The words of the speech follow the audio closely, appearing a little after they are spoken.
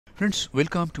Friends,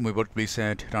 welcome to my workplace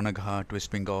at Ranaghat, West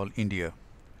Bengal, India.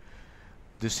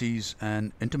 This is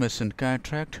an intumescent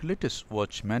cataract. Let us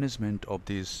watch management of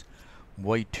this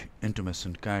white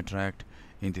intumescent cataract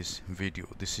in this video.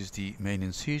 This is the main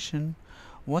incision.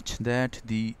 Watch that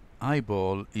the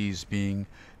eyeball is being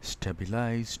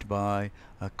stabilized by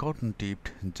a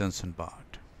cotton-tipped Johnson bar.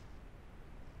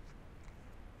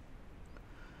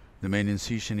 The main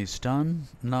incision is done.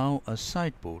 Now a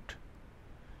side port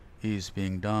is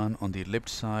being done on the left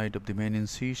side of the main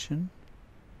incision,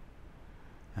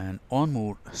 and one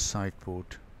more side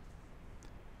port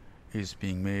is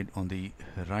being made on the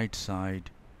right side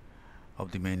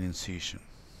of the main incision.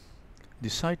 The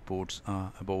side ports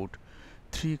are about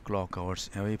 3 clock hours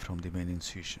away from the main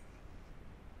incision.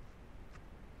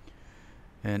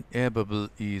 An air bubble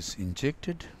is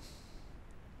injected.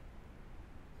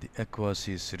 The aqueous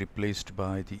is replaced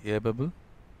by the air bubble.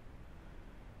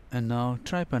 And now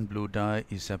trypan blue dye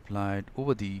is applied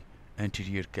over the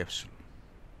anterior capsule.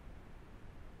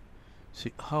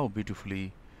 See how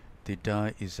beautifully the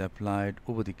dye is applied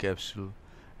over the capsule,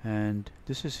 and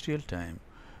this is real time.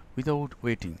 Without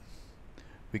waiting,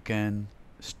 we can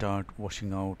start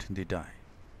washing out the dye.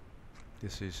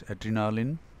 This is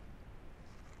adrenaline,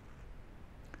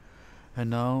 and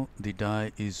now the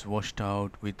dye is washed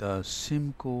out with a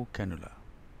Simcoe cannula.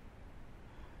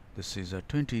 This is a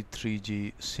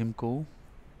 23G Simcoe.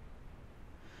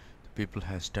 The pupil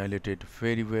has dilated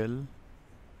very well.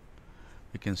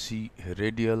 We can see a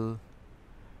radial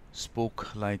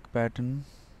spoke-like pattern.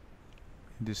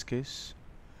 In this case,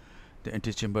 the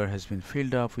antechamber has been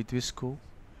filled up with visco,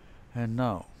 and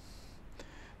now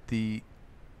the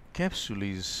capsule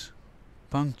is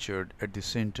punctured at the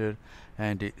center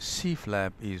and a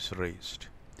C-flap is raised.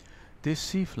 This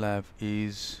C-flap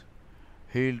is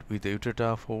held with the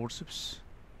Utata forceps,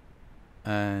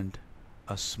 and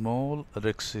a small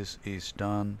Rhexis is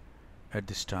done at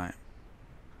this time.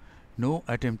 No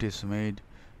attempt is made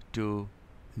to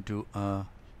do a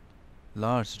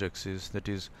large Rhexis, that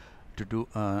is to do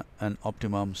an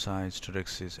optimum sized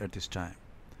Rhexis at this time.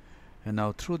 And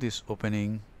now through this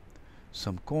opening,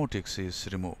 some cortex is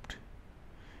removed.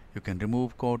 You can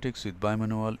remove cortex with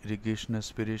bimanual irrigation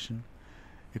aspiration.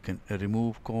 You can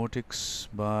remove cortex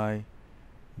by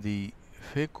the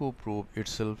phaco probe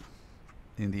itself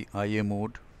in the IA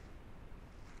mode.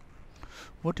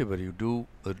 Whatever you do,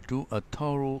 do a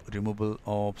thorough removal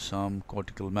of some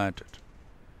cortical matter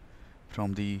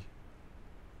from the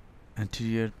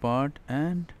anterior part,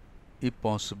 and if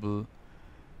possible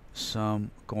some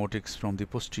cortex from the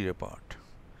posterior part.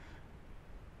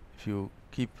 If you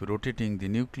keep rotating the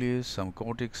nucleus, some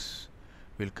cortex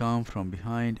will come from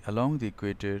behind along the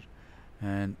equator,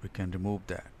 and we can remove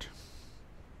that.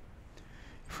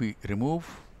 If we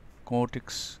remove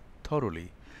cortex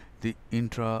thoroughly, the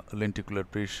intralenticular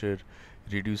pressure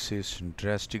reduces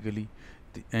drastically,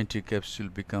 the anterior capsule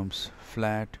becomes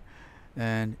flat,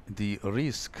 and the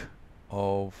risk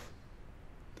of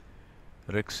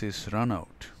Rhexis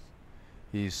runout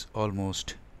is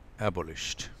almost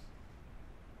abolished.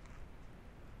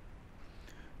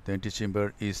 The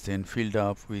antechamber is then filled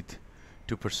up with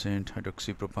 2%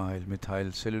 hydroxypropyl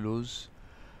methyl cellulose,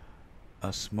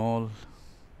 a small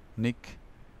nick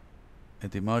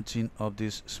at the margin of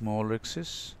this small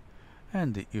Rhexis,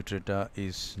 and the Utata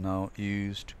is now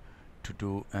used to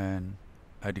do an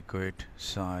adequate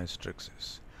sized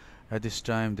Rhexis. At this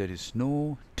time, there is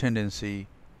no tendency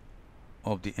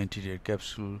of the anterior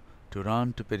capsule to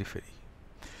run to periphery.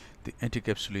 The anterior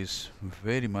capsule is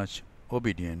very much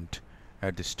obedient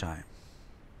at this time.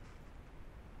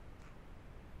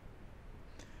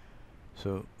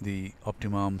 So the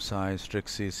optimum sized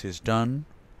Rhexis is done.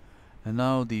 And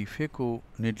now the phaco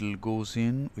needle goes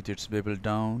in with its bevel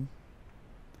down.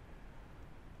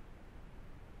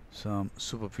 Some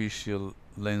superficial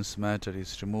lens matter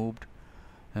is removed,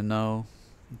 and now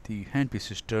the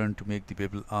handpiece is turned to make the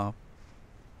bevel up.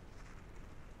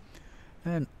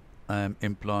 And I am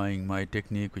employing my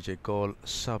technique which I call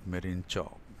submarine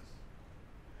chop.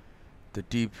 The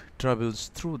tip travels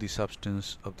through the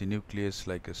substance of the nucleus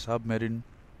like a submarine,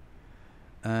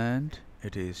 and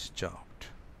it is chopped.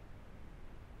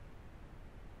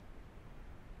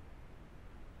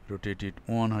 Rotate it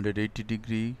 180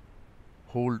 degree,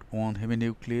 hold one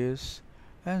heminucleus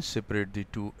and separate the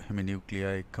two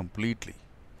heminuclei completely.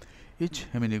 Each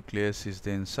heminucleus is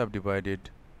then subdivided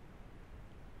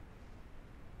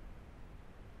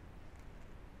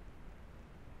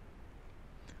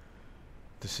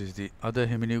This is the other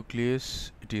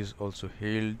heminucleus. It is also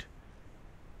held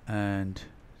and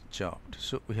chopped.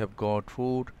 So we have got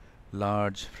 4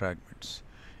 large fragments.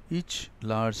 Each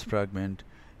large fragment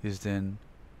is then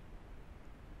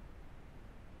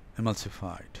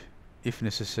emulsified. If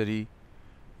necessary,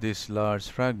 these large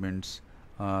fragments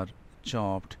are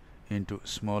chopped into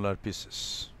smaller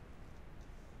pieces.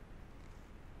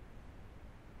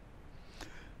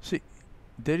 See,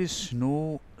 there is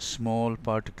no small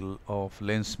particle of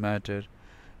lens matter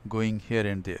going here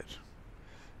and there.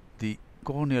 The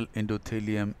corneal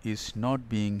endothelium is not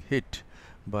being hit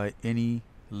by any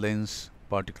lens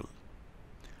particle.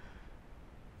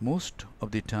 Most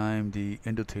of the time the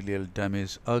endothelial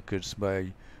damage occurs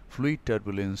by fluid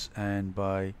turbulence and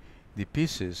by the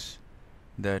pieces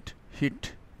that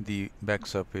hit the back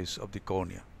surface of the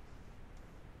cornea.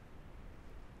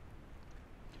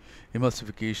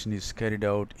 Emulsification is carried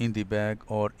out in the bag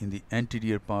or in the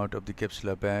anterior part of the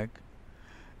capsular bag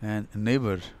and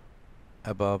never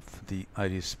above the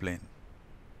iris plane.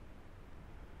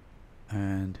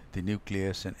 And the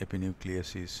nucleus and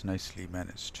epinucleus is nicely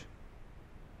managed.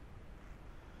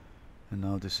 And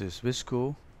now this is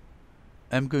visco.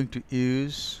 I'm going to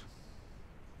use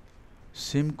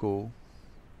Simcoe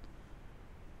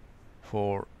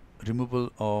for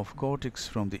removal of cortex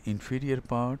from the inferior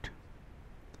part,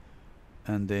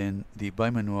 and then the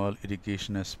bimanual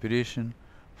irrigation aspiration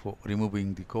for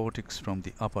removing the cortex from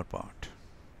the upper part.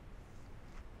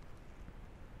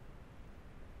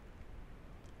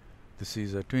 This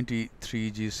is a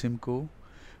 23G Simcoe.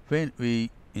 When we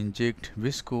inject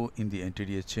visco in the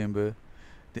anterior chamber,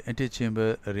 the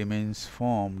antechamber remains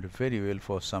formed very well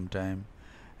for some time,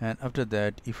 and after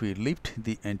that, if we lift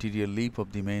the anterior lip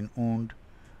of the main wound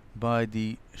by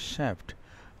the shaft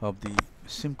of the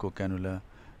Simcoe cannula,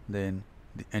 then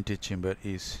the antechamber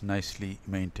is nicely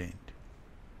maintained.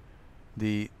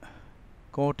 The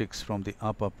cortex from the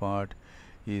upper part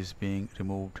is being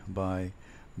removed by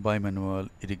bimanual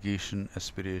irrigation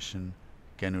aspiration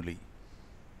cannulae.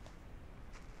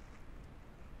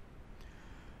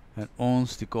 And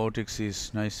once the cortex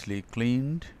is nicely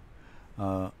cleaned,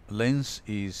 lens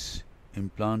is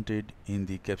implanted in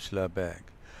the capsular bag.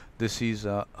 This is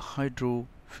a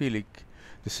hydrophobic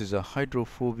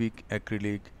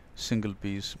acrylic single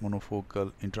piece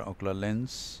monofocal intraocular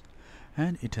lens,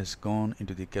 and it has gone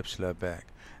into the capsular bag.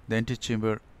 The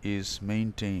antechamber is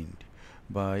maintained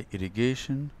by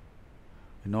irrigation,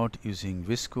 not using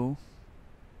visco.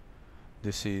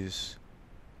 This is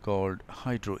called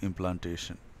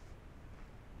hydroimplantation.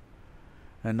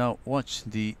 And now watch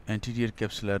the anterior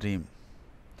capsular rim.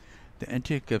 The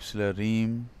anterior capsular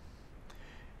rim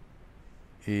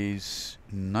is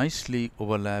nicely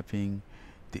overlapping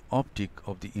the optic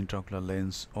of the intraocular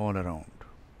lens all around.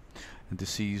 And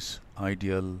this is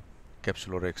ideal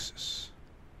capsular Rhexis.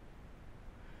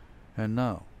 And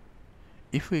now,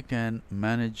 if we can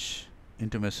manage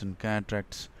intumescent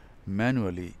cataracts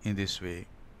manually in this way,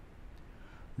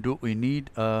 do we need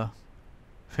a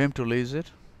femtolaser?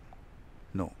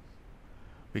 No.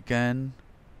 We can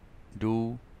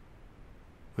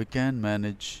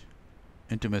manage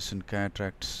intumescent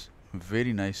cataracts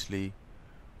very nicely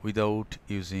without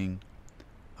using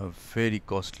a very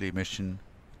costly machine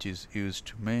which is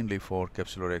used mainly for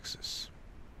capsular Rhexis.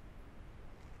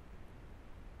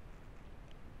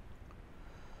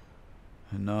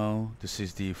 And now this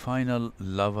is the final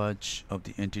lavage of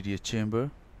the anterior chamber.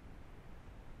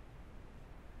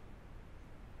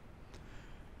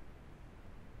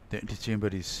 The antechamber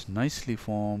is nicely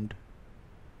formed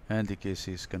and the case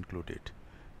is concluded.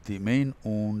 The main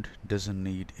wound doesn't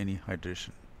need any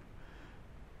hydration.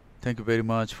 Thank you very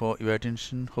much for your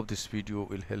attention. Hope this video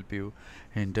will help you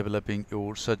in developing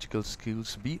your surgical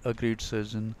skills. Be a great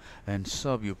surgeon and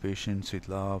serve your patients with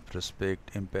love,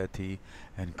 respect, empathy,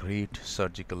 and great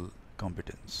surgical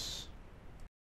competence.